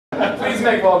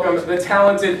please make welcome the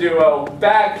talented duo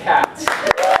BagCat.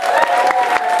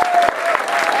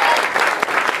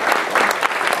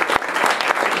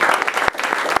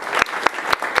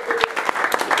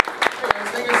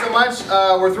 Much.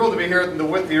 We're thrilled to be here. The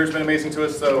width here has been amazing to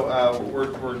us, so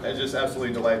we're just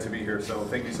absolutely delighted to be here. So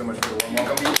thank you so much for the warm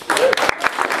welcome. To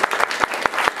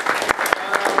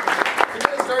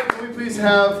get us started, can we please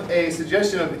have a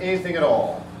suggestion of anything at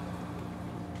all?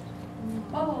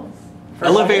 Bubbles.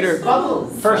 Elevator.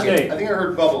 Bubbles. First date. I think I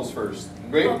heard bubbles first.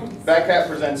 Great. BagCat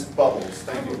presents bubbles.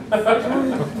 Thank you.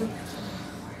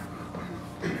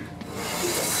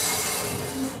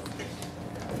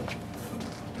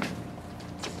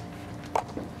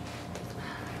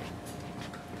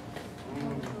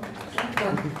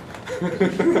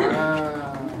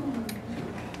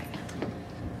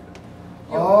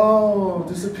 Oh,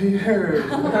 disappeared.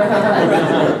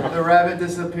 The rabbit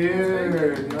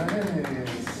disappeared.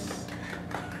 Nice.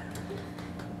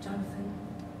 Jonathan,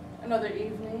 another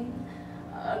evening,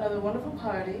 another wonderful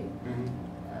party.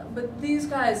 But these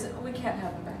guys, we can't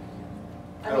have them back again.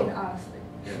 I mean, honestly.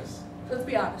 Yes. Let's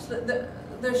be honest.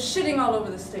 They're shitting all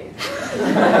over the stage.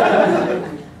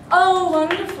 Oh,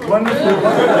 wonderful. Wonderful.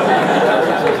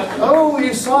 Oh,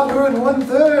 you saw her in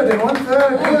 1/3 and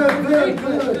 1/3.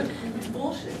 Good. It's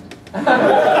bullshit.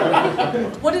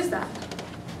 What is that?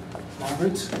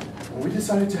 Margaret, when we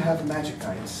decided to have magic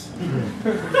nights,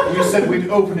 you said we'd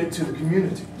open it to the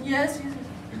community. Yes.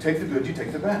 You take the good, you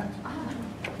take the bad.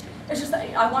 It's just that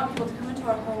I want people to come into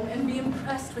our home and be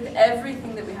impressed with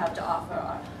everything that we have to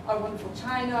offer. Our wonderful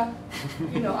china,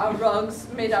 our rugs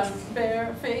made out of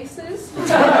bear faces.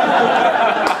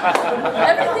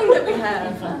 Everything that we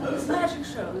have. This magic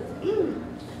show,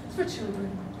 it's for children.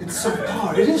 It's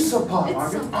subpar. It is subpar,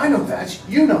 Margaret. I know that.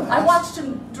 You know that. I watched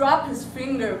him drop his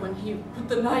finger when he put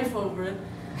the knife over it.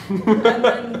 And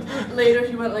then later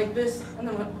he went like this, and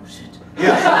then went, oh shit.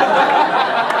 Yeah.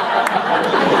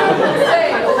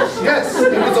 Yes,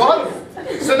 it was awful.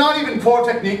 So not even poor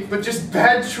technique, but just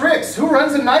bad tricks. Who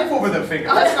runs a knife over their finger?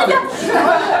 That's not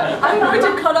I'm going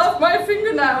to cut off my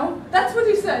finger now. That's what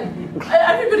he said.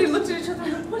 Everybody looked at each other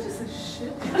and went, what is this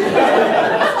shit? I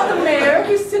saw the mayor,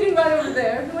 he's sitting right over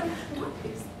there. He went, what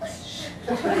is this shit?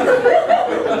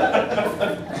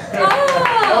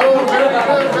 Oh,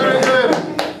 very good.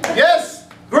 Yes,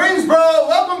 Greensboro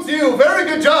welcomes you. Very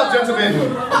good job, gentlemen.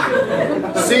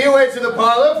 See you way to the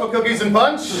parlor for cookies and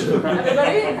punch.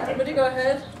 Everybody go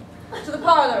ahead. To the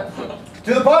parlor.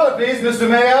 To the parlor, please, Mr.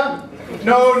 Mayor.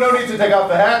 No need to take off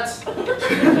the hat.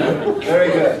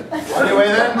 Very good. On your way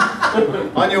then?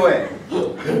 On your way.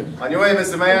 On your way,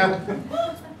 Mr. Mayor.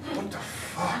 What the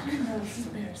fuck? This is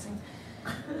embarrassing.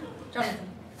 Jonathan.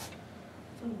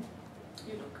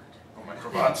 You look good. Oh, my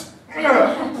cravat.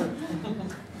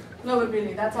 No, but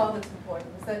really, that's all that's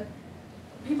important, is that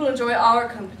people enjoy our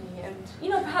company, and,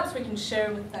 perhaps we can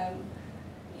share with them,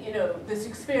 this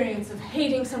experience of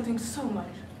hating something so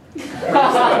much.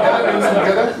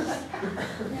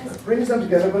 Brings them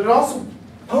together, but it also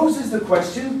poses the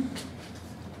question,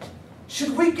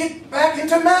 should we get back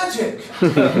into magic?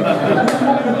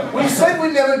 We said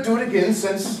we'd never do it again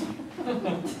since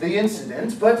the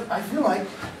incident, but I feel like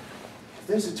if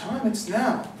there's a time, it's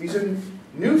now. These are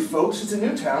new folks, it's a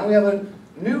new town, we have a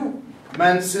new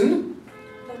Manson.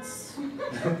 That's...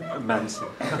 Manson.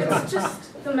 It's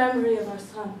just the memory of our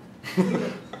son.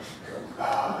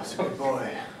 Ah, it's a good boy.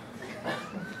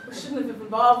 We shouldn't have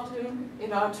involved him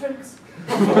in our tricks.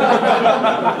 He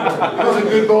was a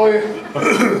good boy.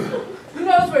 Who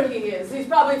knows where he is? He's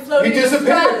probably floating He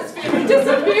disappeared. in the stratosphere. He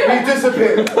disappeared. He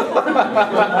disappeared.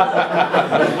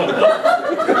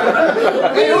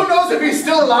 And who knows if he's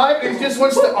still alive and he just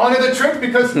wants to honor the trick,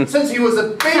 because since he was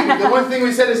a baby, the one thing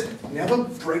we said is never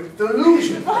break the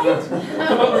illusion.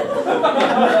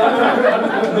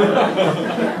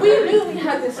 We knew we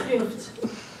had this gift.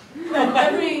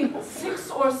 Every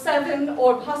 6 or 7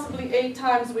 or possibly 8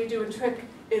 times we do a trick,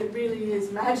 it really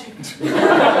is magic. And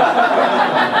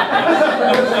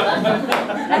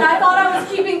I thought I was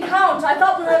keeping count. I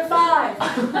thought we were at 5.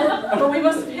 But we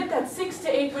must have hit that 6 to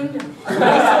 8 window.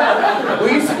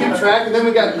 We used to keep track and then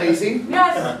we got lazy.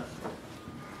 Yes.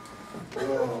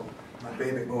 Oh, my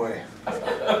baby boy.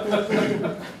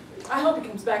 I hope he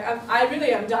comes back. I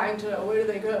really am dying to know. Where do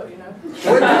they go,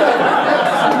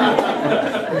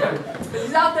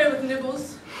 He's out there with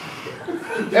nibbles.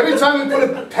 Every time we put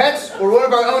a pet or one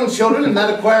of our own children in that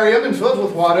aquarium and fill it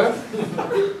with water,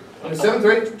 in the 7th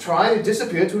grade, try to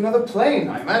disappear to another plane,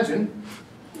 I imagine.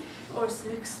 Or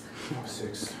 6th. Or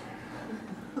 6.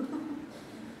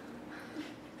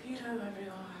 Peter, wherever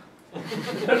you are.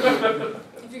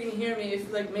 If you can hear me,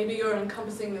 if maybe you're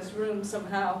encompassing this room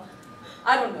somehow,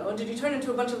 I don't know, did you turn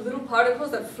into a bunch of little particles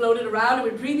that floated around and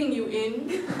were breathing you in?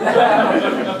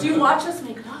 Do you watch us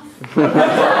make love? Do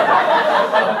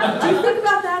you think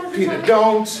about that every Peter, time?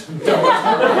 don't. That's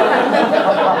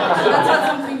not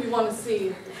something we want to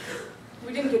see.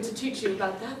 We didn't get to teach you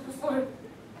about that before.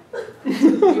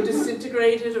 You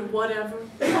disintegrated or whatever.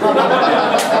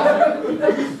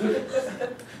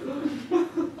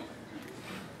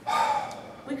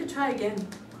 We could try again.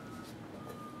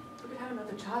 We could have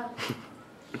another child.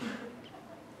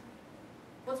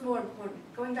 What's more important,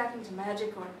 going back into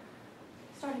magic or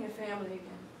starting a family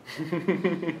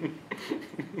again?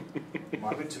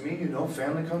 Margaret, to me, you know,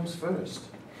 family comes first.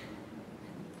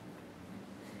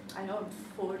 I know I'm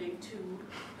 42.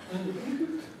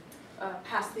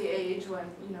 Past the age when,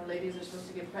 you know, ladies are supposed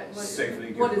to get pregnant.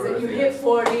 Safely What give is it? birth, You yes. hit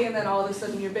 40 and then all of a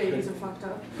sudden your babies are fucked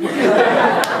up.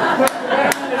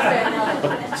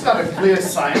 It's not a clear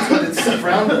science, but it's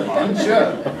frowned upon,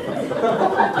 sure.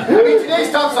 I mean,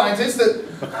 today's top scientists,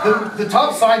 the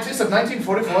top scientists of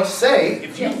 1944 say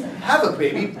if you have a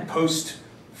baby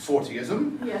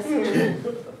post-40ism, Yes. then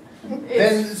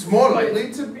it's more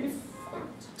likely to be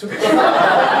fucked.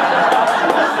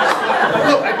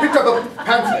 Look, I picked up a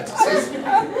pamphlet. It says,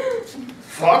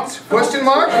 fucked? Question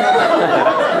mark?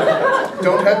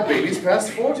 Don't have babies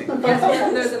past 40. Yes,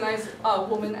 there's a nice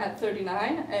woman at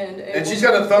 39 And she's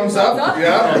got a thumbs up,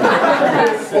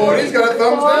 yeah. 40's got a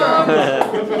thumbs down.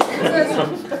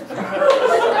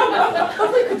 But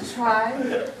we could try.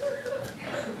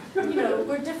 You know,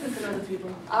 we're different than other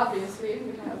people. Obviously,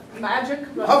 we can have magic.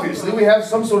 But Obviously, we have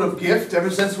some sort of gift ever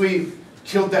since we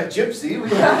killed that gypsy. We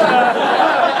have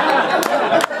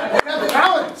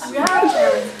talents. We have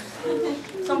talents.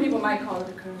 Some people might call it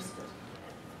a curse,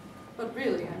 but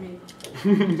really, I mean, do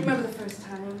you remember the first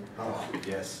time? Oh,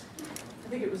 yes. I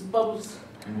think it was Bubbles,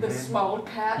 the small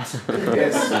cat,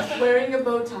 Yes. wearing a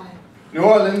bow tie. New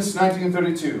Orleans,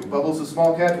 1932. Bubbles, the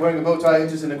small cat wearing a bow tie,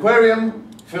 enters an aquarium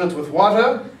filled with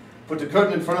water. Put the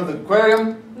curtain in front of the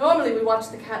aquarium. Normally we watch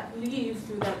the cat leave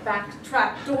through that back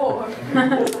trap door.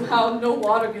 Somehow no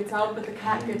water gets out, but the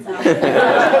cat gets out.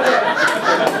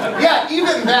 Yeah,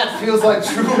 even that feels like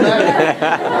true magic.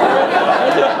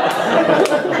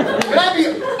 Can I be,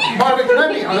 Margaret, can I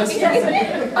be honest?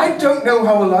 Yes. I don't know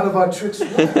how a lot of our tricks work.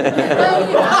 It's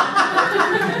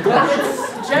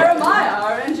Jeremiah,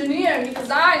 our engineer, he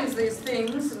designs these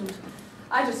things, and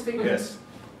I just figured... Yes.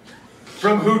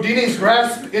 From Houdini's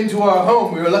grasp into our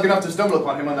home, we were lucky enough to stumble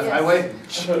upon him on that highway.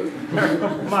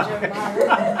 Jeremiah.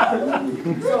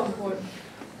 So important.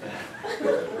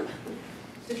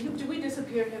 Did we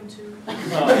disappear him too?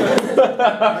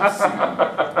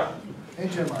 Hey,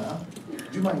 Jeremiah,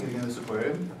 would you mind getting in this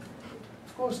aquarium?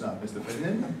 Of course not, Mr.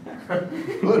 Ferdinand.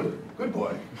 Good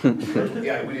boy.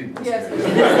 Yeah, we didn't. Yes.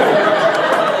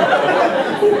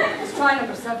 Let's try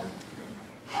number 7.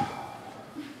 Oh,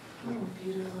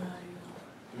 Peter, where are you?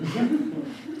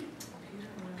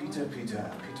 Peter, Piper.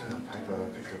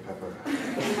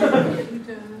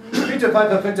 Peter. Peter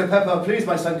Piper, please,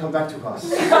 my son, come back to us.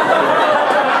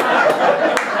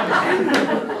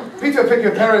 Peter, pick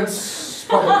your parents,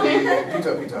 probably.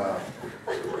 Peter.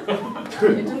 It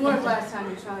didn't work last time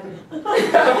you tried it.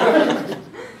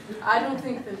 I don't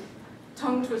think that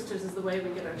tongue twisters is the way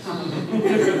we get our tongue.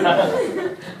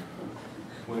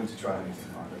 Willing to try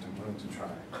anything, Margaret. I'm willing to try.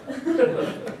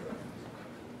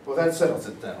 Well, that settles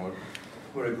it then.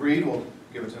 We're agreed. We'll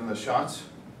give it another shot.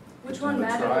 Which one,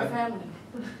 magic or family?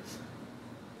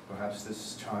 Perhaps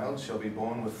this child shall be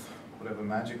born with whatever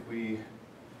magic we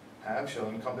have shall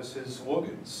encompass his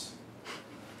organs.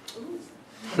 Ooh.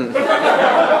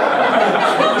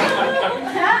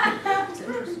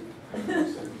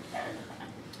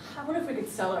 I wonder if we could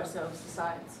sell ourselves to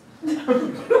science. You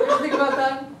ever think about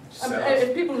that? I mean,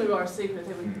 if people knew our secret,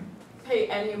 they would pay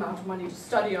any amount of money to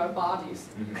study our bodies.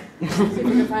 See if we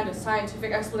can find a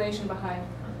scientific explanation behind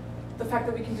the fact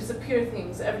that we can disappear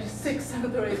things every 6th,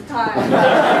 7th, or 8th time.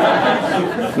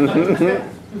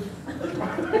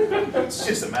 It's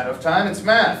just a matter of time. It's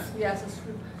math. Yes, it's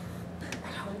true.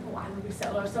 I don't know why would we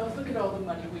sell ourselves. Look at all the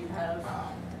money we have.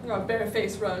 Our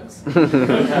bare-face rugs. Do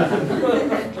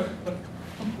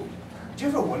you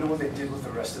ever wonder what they did with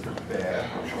the rest of the bear?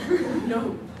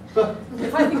 No.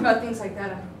 If I think about things like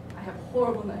that, I have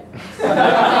horrible nightmares.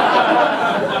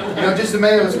 You know, just the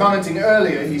mayor was commenting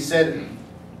earlier. He said,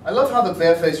 I love how the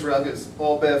bare-face rug is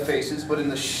all bare faces, but in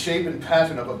the shape and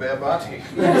pattern of a bare body.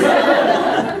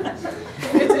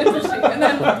 It's interesting. And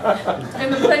then,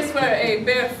 in the place where a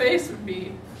bare face would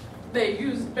be, they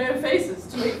used bare faces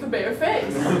to make the bare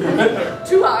face.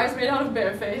 2 eyes made out of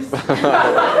bare face.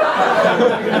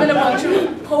 And then a bunch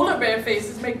of polar bear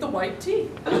faces make the white teeth.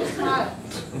 Smiles.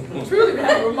 Truly, we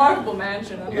have a remarkable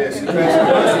mansion. Yes,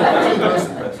 most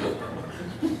impressive.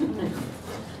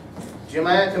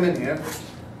 Jeremiah, come in here.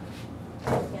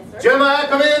 Yes, sir. Jeremiah,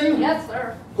 come in. Yes,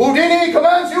 sir. Houdini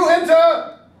commands you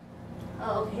enter.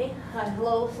 Oh, okay.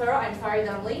 Hello, sir. I'm sorry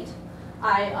that I'm late.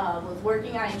 I was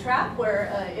working on a trap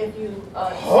where if you...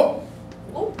 Oh.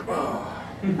 Oh.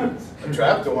 A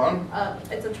trap, go on.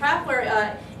 It's a trap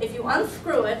where if you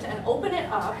unscrew it and open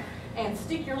it up and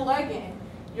stick your leg in,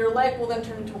 your leg will then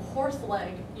turn into a horse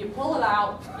leg. You pull it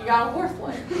out, you got a horse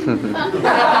leg.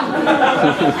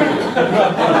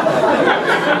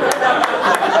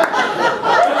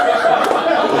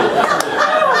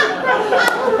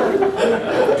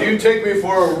 Do you take me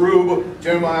for a rube,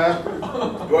 Jeremiah?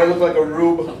 Do I look like a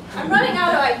rube? I'm running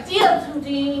out of ideas,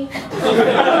 Houdini.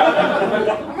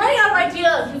 I'm running out of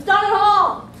ideas. You've done it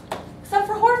all. Except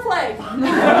for horse legs. I'm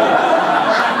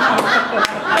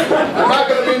not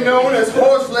going to be known as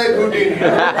horse leg Houdini. I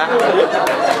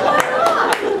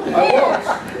won't.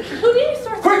 Houdini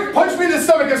starts... Quick, punch me in the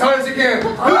stomach as hard as you can.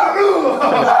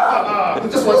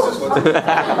 Just once, just once. I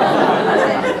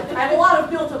have a lot of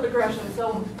built-up aggression,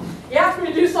 so you ask me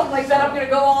to do something like that, I'm going to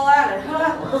go all at it.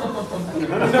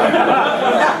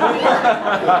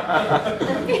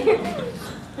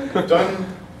 Done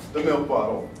the milk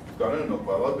bottle. Got in a milk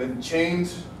bottle. I've been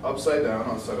chained upside down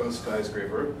on the side of the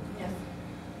skyscraper. Yes.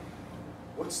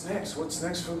 What's next? What's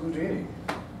next for Houdini?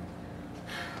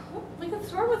 Well, we could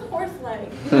start with horse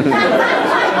legs. I'm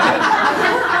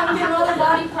getting all the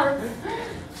body parts.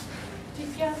 Do you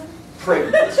get it?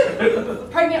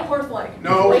 Pregnant. Pregnant horse leg.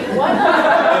 No. Wait, what?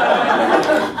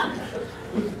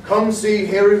 Come see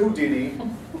Harry Houdini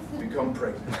become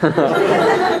pregnant.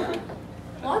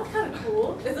 Well, that's kind of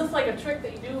cool. Is this like a trick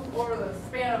that you do over the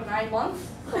span of 9 months?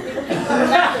 So people can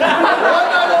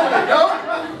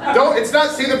Don't. It's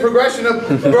not see the progression of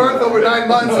birth over 9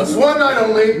 months. It's one night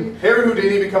only. Harry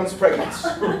Houdini becomes pregnant.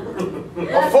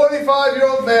 A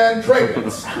 45-year-old man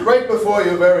pregnant right before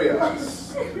your very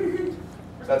eyes.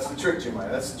 That's the trick,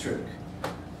 Jeremiah. That's the trick.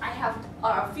 I have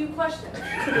a few questions.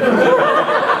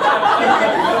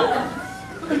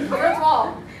 First of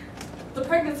all, the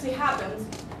pregnancy happens.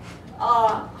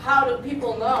 How do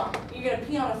people know? You gonna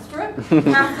pee on a strip,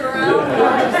 pass it around?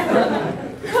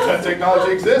 If that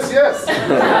technology exists, yes.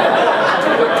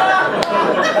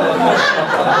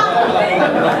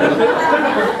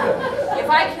 If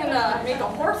I can make a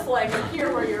horse leg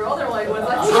appear where your other leg was,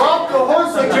 Drop the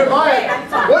horse leg,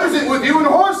 Jeremiah. What is it with you and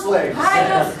horse legs? I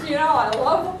just, I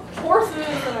love horses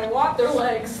and I want their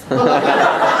legs. I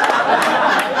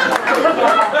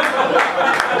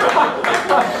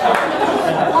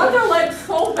want their legs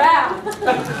so bad.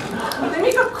 They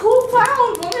make a cool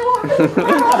sound when they walk in the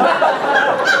crowd.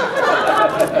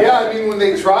 Yeah, I mean, when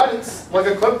they trot, it's like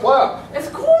a clip flap. It's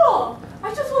cool.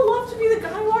 I just would love to be the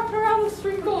guy walking around the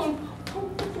street going,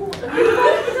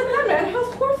 that man has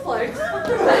horse legs. I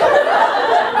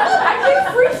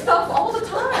get free stuff all the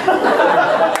time.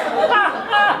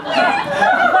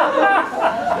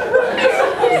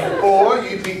 Or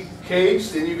you'd be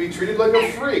caged and you'd be treated like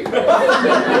a freak. Like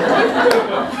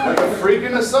a freak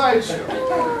in a sideshow.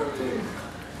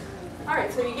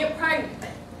 Alright, so you get pregnant.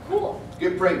 Cool.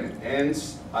 Get pregnant, and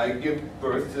I give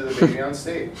birth to the baby on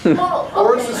stage. Oh,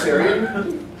 Or a okay.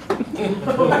 cesarean.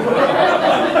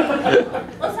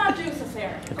 Let's not do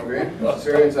cesarean. Okay,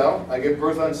 cesarean's out. I give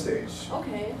birth on stage.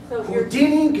 Okay, so you're...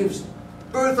 Houdini gives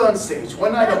birth on stage.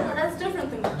 One night only. That's different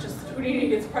than just Houdini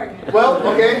gets pregnant. Well,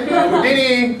 okay.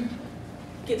 Houdini,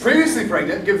 Gets- previously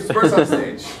pregnant, gives birth on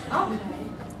stage. Okay.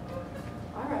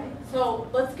 Alright, so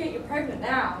let's get you pregnant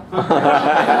now.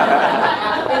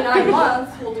 In 9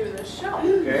 months, we'll do this show.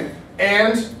 Okay,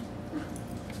 and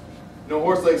no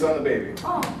horse legs on the baby.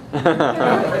 Oh.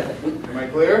 Am I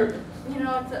clear?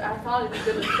 I thought it'd be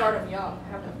good to start him young.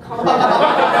 Have him come.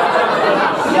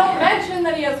 You don't mention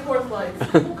that he has horse legs.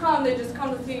 People come, they just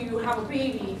come to see you have a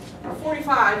baby. At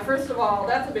 45, first of all,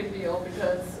 that's a big deal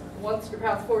because once you're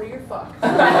past 40, you're fucked.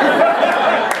 Right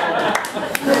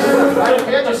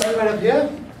here, just right up here.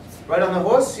 Right on the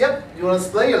horse. Yep. You want to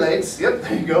splay your legs? Yep.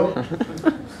 There you go.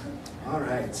 All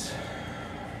right.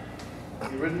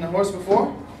 You ridden a horse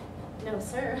before? No,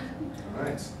 sir. All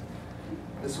right.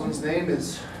 This one's name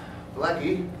is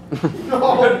Blackie.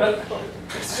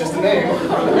 It's just a name.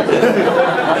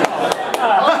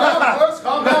 Calm down, horse.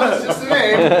 Calm down. It's just a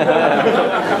name.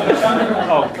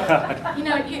 Oh, God.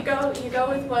 You go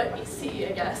with what you see,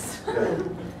 I guess.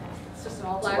 It's just an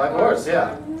all black Black horse,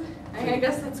 yeah. I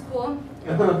guess that's cool.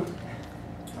 All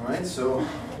right. So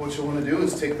what you'll want to do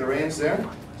is take the reins there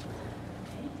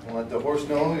and let the horse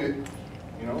know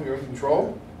you're in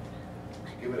control.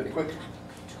 Give it a quick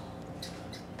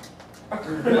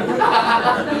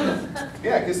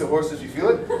Yeah, kiss the horse. Did you feel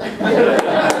it?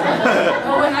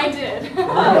 Oh, and I did.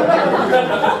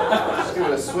 Just give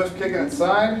it a swift kick in its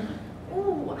side.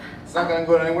 Ooh. It's not going to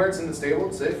go anywhere. It's in the stable.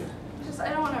 It's safe. I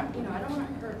don't want to, I don't want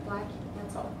to hurt Blackie.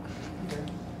 That's all. Okay.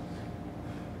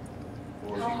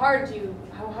 How hard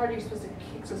are you supposed to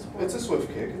kick this horse? It's a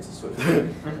swift kick. It's a swift kick.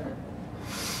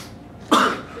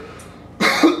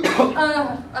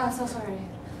 So sorry.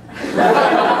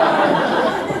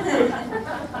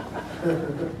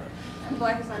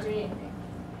 Blackie's not doing anything.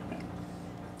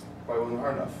 Probably wasn't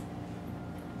hard enough.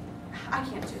 I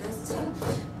can't do this.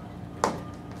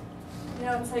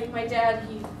 It's like my dad,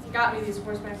 he got me these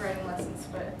horseback riding lessons,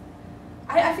 but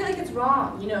I feel like it's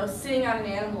wrong, sitting on an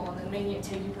animal and then making it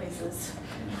take you places.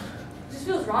 It just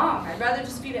feels wrong. I'd rather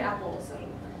just feed it apples and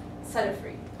set it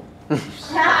free. You want to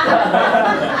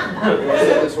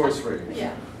set this horse free?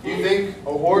 Yeah. You think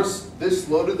a horse this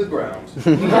low to the ground is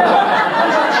going to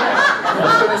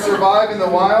survive in the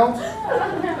wild?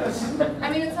 I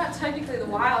mean, it's not technically the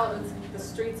wild, it's the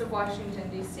streets of Washington,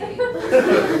 D.C.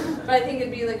 But I think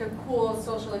it'd be like a cool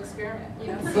social experiment,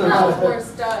 see how a horse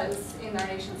does in our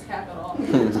nation's capital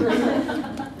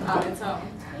on its own.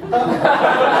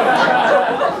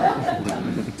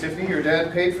 Tiffany, your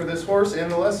dad paid for this horse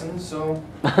and the lessons, so...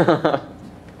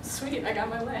 Sweet, I got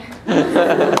my way. Well,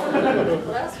 that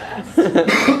was fast.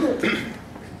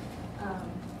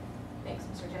 Thanks,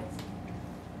 Mr. Jackson.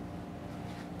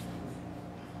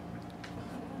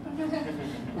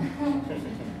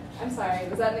 I'm sorry,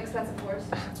 was that an expensive horse?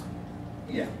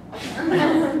 Yeah.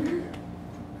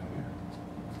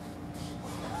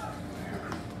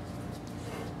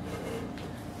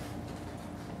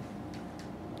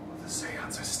 The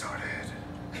seance has started.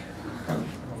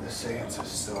 The seance has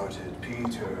started,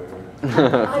 Peter.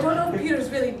 I don't know if Peter's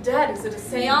really dead. Is it a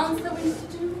seance that we used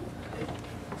to do?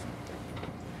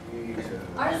 Peter.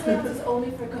 Our seance is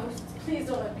only for ghosts. Please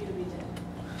don't let Peter be dead.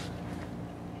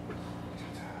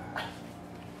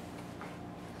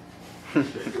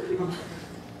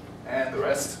 And the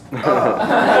rest.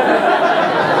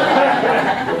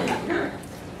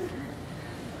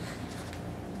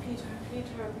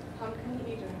 Peter, pumpkin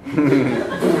eater.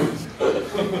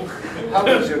 How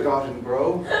does your garden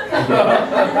grow?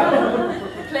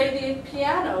 Play the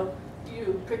piano,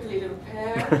 you prickly little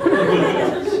pear.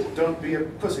 Don't be a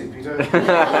pussy, Peter.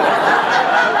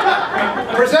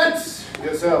 Present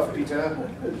yourself, Peter.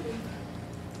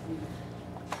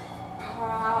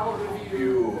 Proud of you.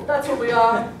 You. That's what we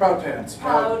are. Proud parents.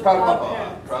 Proud Papa.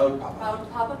 parents. Proud Papa. Proud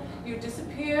Papa. You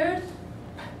disappeared.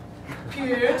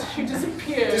 You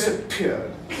disappeared.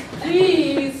 Disappeared.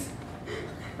 Please.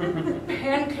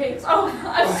 Pancakes. Oh,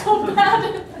 I'm so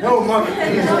bad at this. No, Mother,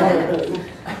 please.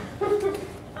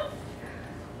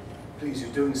 Please,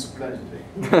 you're doing splendidly.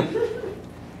 What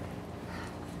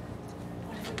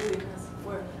if it really doesn't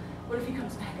work? What if he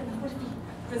comes back and then what if he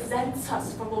resents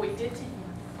us for what we did to him?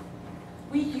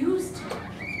 We used him.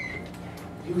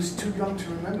 He was too young to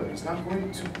remember. He's not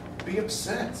going to be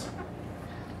upset.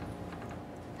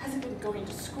 Has he been going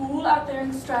to school out there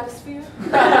in the stratosphere?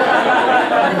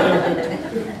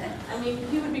 I mean,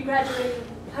 he would be graduating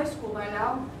from high school by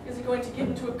now. Is he going to get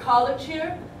into a college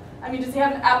here? I mean, does he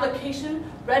have an application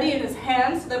ready in his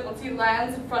hand so that once he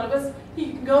lands in front of us,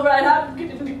 he can go right out and get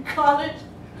into college?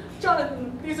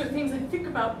 Jonathan, these are things I think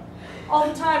about all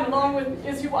the time, along with,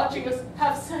 is he watching us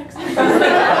have sex? No.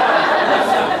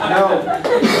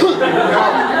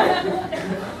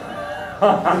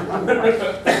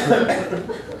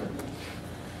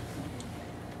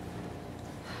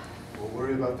 We'll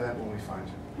worry about that when we find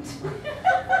him. So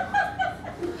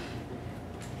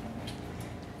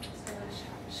I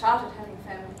shot at having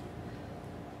family.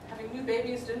 Having new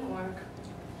babies didn't work.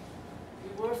 We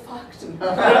were fucked.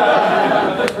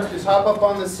 Just hop up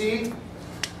on the seat,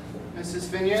 Mrs.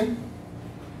 Finian.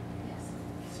 Yes.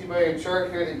 See by your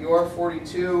chart here that you are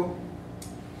 42.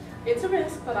 It's a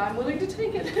risk, but I'm willing to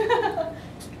take it.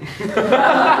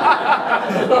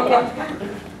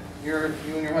 You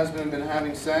and your husband have been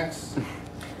having sex? Been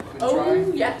Oh,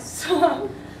 trying? yes.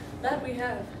 That we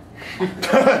have.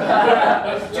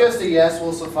 Just a yes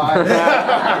will suffice.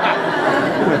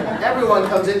 Everyone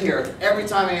comes in here. Every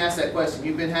time I ask that question,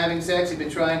 you've been having sex, you've been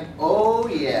trying? Oh,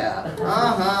 yeah.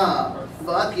 Uh-huh.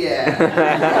 Fuck yeah.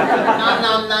 Nom,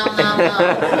 nom, nom, nom,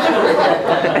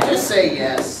 nom. Just say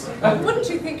yes. Wouldn't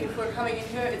you think if we're coming in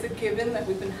here, it's a given that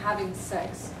we've been having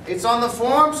sex? It's on the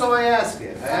form, so I ask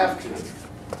it. I have to.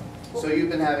 So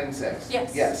you've been having sex?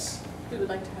 Yes. Yes. We would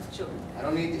like to have children. I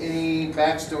don't need any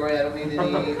backstory. I don't need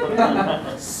any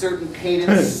certain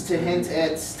cadence to hint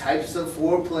at types of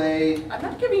foreplay. I'm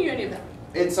not giving you any of that.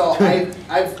 It's all.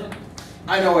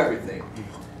 I know everything.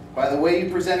 By the way you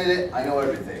presented it, I know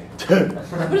everything.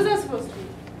 What is that supposed to be?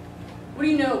 What do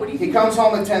you know? What do you think? He comes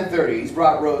home at 10:30. He's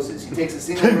brought roses. He takes a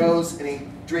single rose and he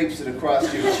drapes it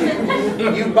across your cheek.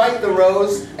 You bite the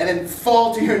rose and then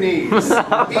fall to your knees.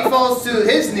 He falls to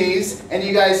his knees and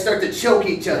you guys start to choke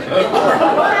each other.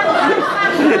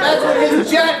 That's when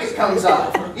his jacket comes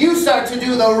off. You start to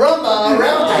do the rumba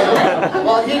around him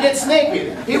while he gets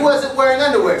naked. He wasn't wearing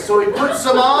underwear, so he puts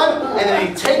some on and then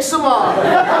he takes them off.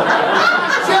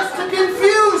 Just to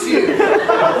confuse you.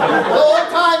 The whole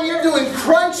time you're doing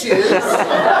crunches.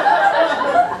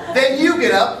 Then you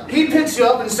get up, he picks you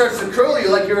up and starts to curl you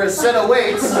like you're a set of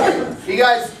weights. You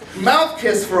guys mouth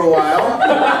kiss for a while. He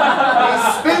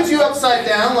spins you upside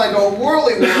down like a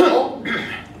whirly whirl,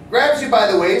 grabs you by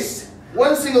the waist,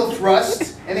 one single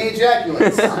thrust, and he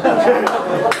ejaculates.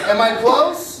 Am I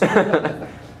close?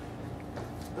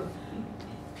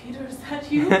 Peter, is that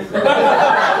you?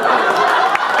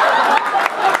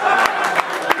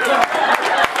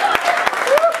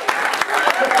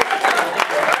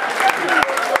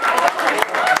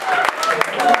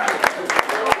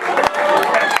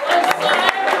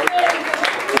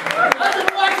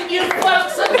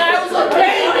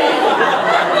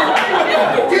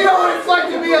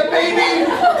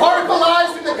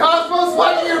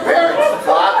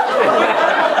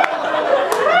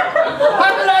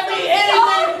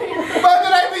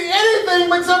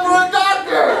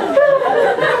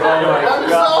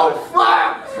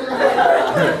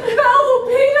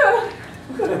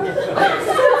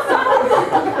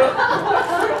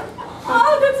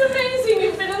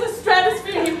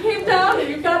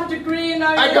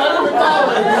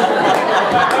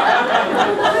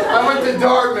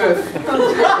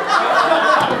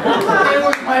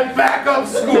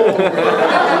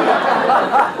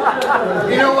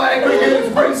 You know why I couldn't get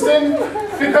into Princeton?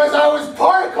 Because I was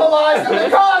particleized in the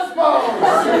cosmos!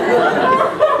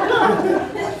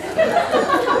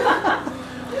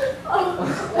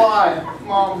 Why?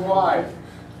 Mom, why?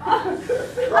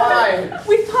 Why?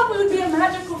 We thought we would be a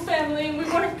magical family and we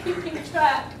weren't keeping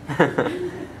track.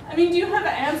 I mean, do you have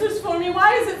answers for me?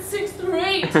 Why is it 6 through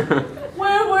 8?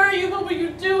 Where were you? What were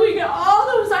you doing? All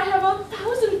those, I have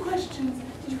 1,000 questions.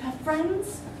 Did you have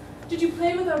friends? Did you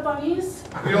play with our bunnies?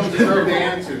 You don't deserve the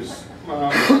answers,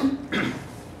 Mom.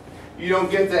 You don't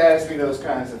get to ask me those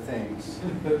kinds of things.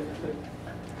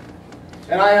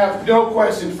 And I have no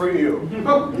question for you,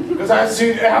 because I've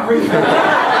seen everything.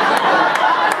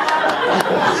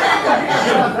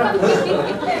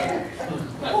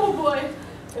 Oh boy,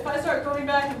 if I start going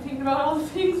back and thinking about all the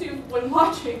things you've been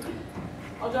watching,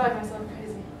 I'll drive myself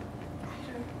crazy.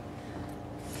 Peter,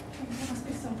 there must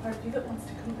be some part of you that wants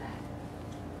to come back.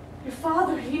 Your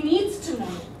father, he needs to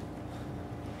know.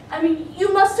 I mean,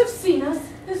 you must have seen us.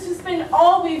 This has been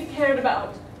all we've cared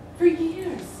about for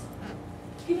years.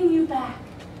 Getting you back.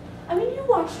 I mean, you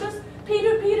watched us.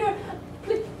 Peter, pick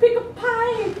a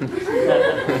pie. What is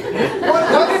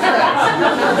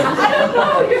that? I don't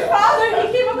know. Your father, he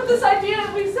came up with this idea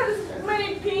that we set as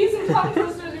many peas and tongue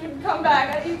twisters and he would come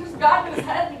back. And he just got in his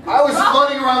head. And I was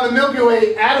floating around the Milky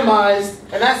Way atomized,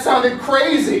 and that sounded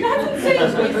crazy. That's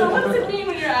insane to me. So what does it mean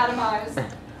when you're atomized?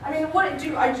 I mean, what do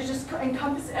you just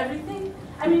encompass everything?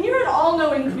 I mean, you're an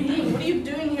all-knowing being. What are you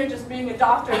doing here just being a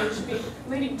doctor? You should be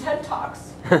leading TED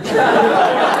Talks. I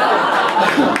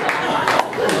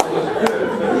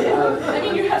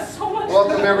mean, you have so much...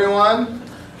 Welcome, everyone.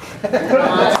 My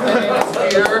name is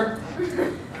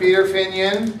Peter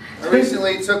Finian. I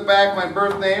recently took back my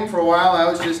birth name. For a while, I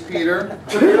was just Peter.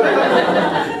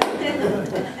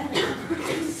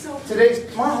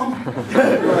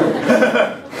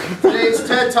 Today's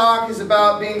TED Talk is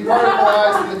about being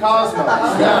particleized in the cosmos.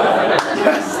 Now,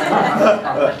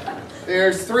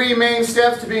 there's 3 main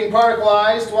steps to being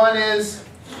particleized. One is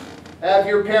have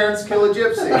your parents kill a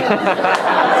gypsy.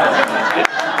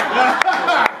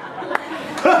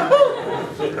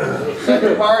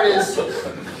 Second part is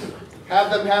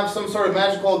have them have some sort of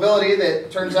magical ability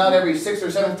that turns out every 6th or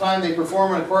 7th time they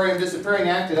perform an aquarium disappearing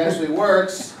act, it actually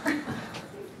works.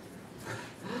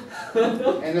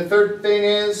 And the third thing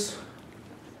is,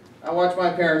 I watch my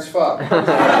parents fuck.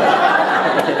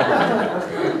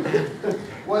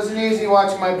 Wasn't easy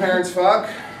watching my parents fuck.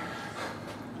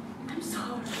 I'm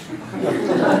sorry.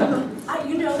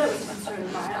 You know that was a concern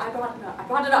of mine. I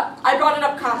brought it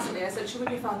up constantly. I said, should we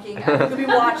be fucking? And we could be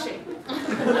watching.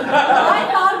 I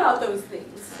thought about those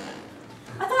things.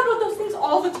 I thought about those things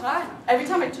all the time. Every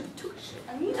time I took a shit.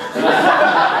 I mean...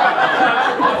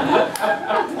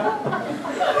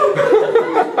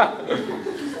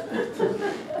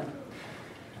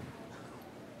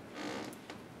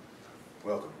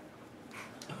 Welcome.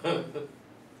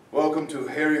 Welcome to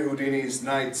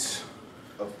night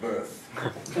of birth.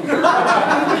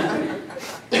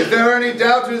 If there are any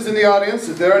doubters in the audience,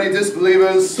 if there are any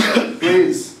disbelievers,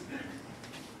 please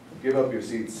give up your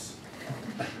seats.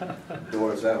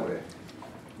 Doors that way.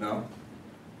 No?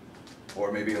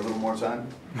 Or maybe a little more time?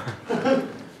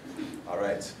 All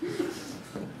right.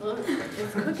 Look,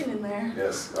 it's cooking in there.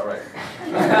 Yes, all right.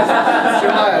 That's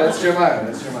Jeremiah, that's Jeremiah,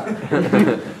 that's Jeremiah.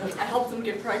 I helped them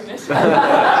get pregnant.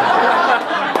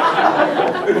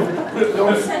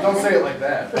 Don't say it like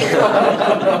that.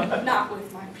 Not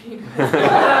with my penis.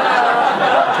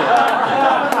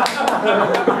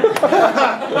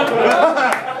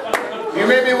 You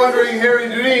may be wondering,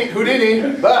 Harry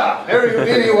Houdini,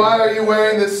 why are you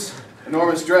wearing this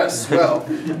enormous dress? Well,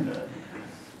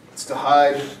 it's to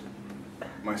hide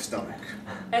my stomach.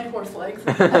 And horse legs.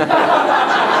 Horse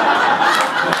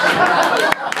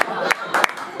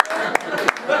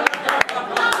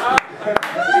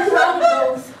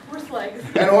legs.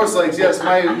 And horse legs, yes,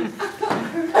 my baby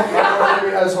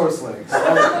has horse legs.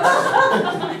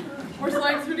 Horse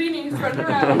legs, Houdini, spread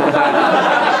around.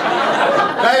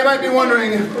 Now you might be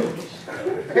wondering,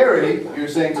 Harry, you're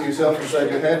saying to yourself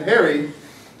inside your head, Harry,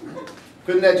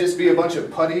 couldn't that just be a bunch of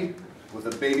putty with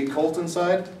a baby colt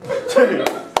inside? It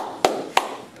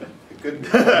could.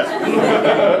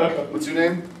 What's your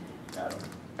name? Adam.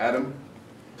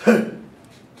 Adam?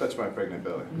 Touch my pregnant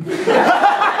belly.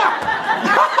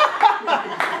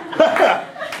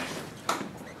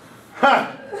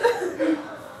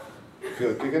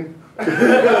 Feel it kicking?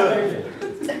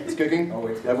 It's kicking?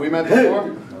 Have we met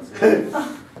before?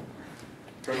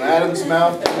 From Adam's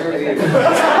mouth to your ear.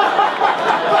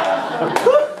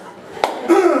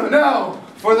 Now,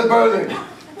 for the birthing.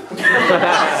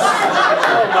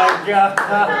 Oh my God.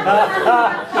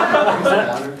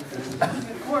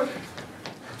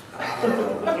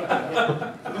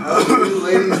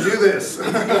 Ladies, do this.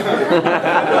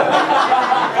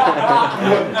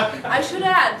 I should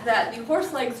add that the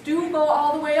horse legs do go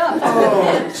all the way up.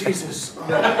 Oh, Jesus. So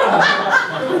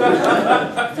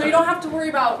you don't have to worry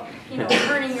about,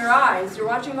 burning your eyes. You're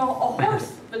watching a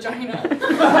horse vagina.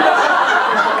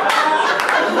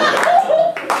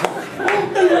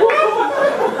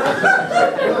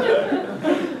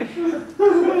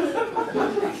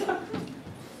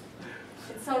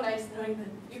 It's so nice knowing that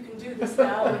you can do this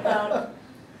now without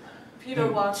Peter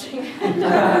watching.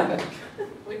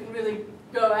 We can really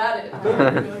go at it.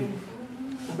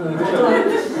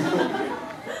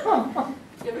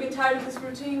 You ever get tired of this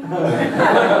routine?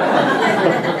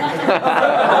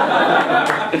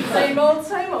 Same old,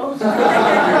 same old.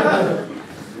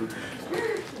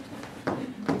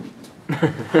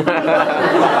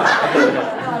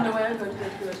 Underwear, good.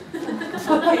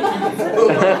 All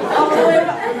the way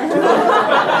back.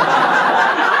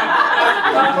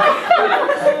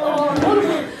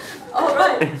 All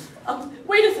right.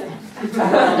 Wait a second.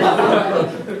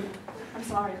 I'm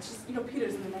sorry. It's just,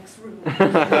 Peter's in the next room.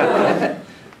 And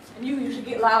you usually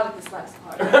get loud at this last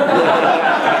part.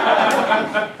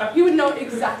 You would know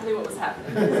exactly what was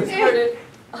happening. Because he's heard it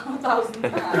 1,000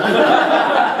 times.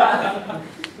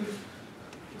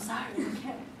 I'm sorry. I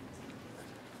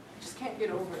just can't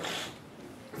get over it.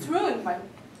 It's ruined my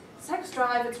sex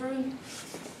drive. It's ruined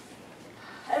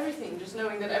everything. Just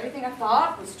knowing that everything I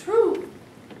thought was true.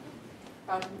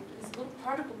 About his little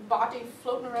particle body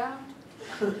floating around.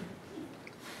 Sorry.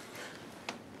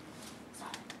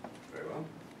 Very well.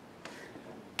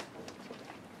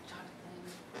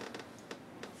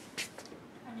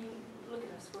 I mean, look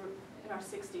at us. We're in our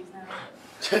 60s now.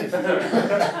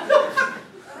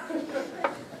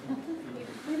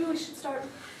 Maybe we should start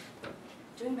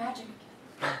doing magic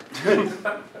again.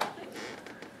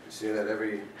 You say that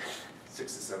every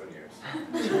 6 to 7 years.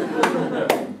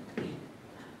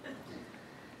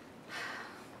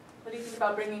 What do you think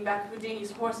about bringing back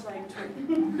Houdini's horse leg trick?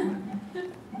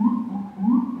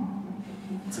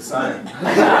 It's a sign.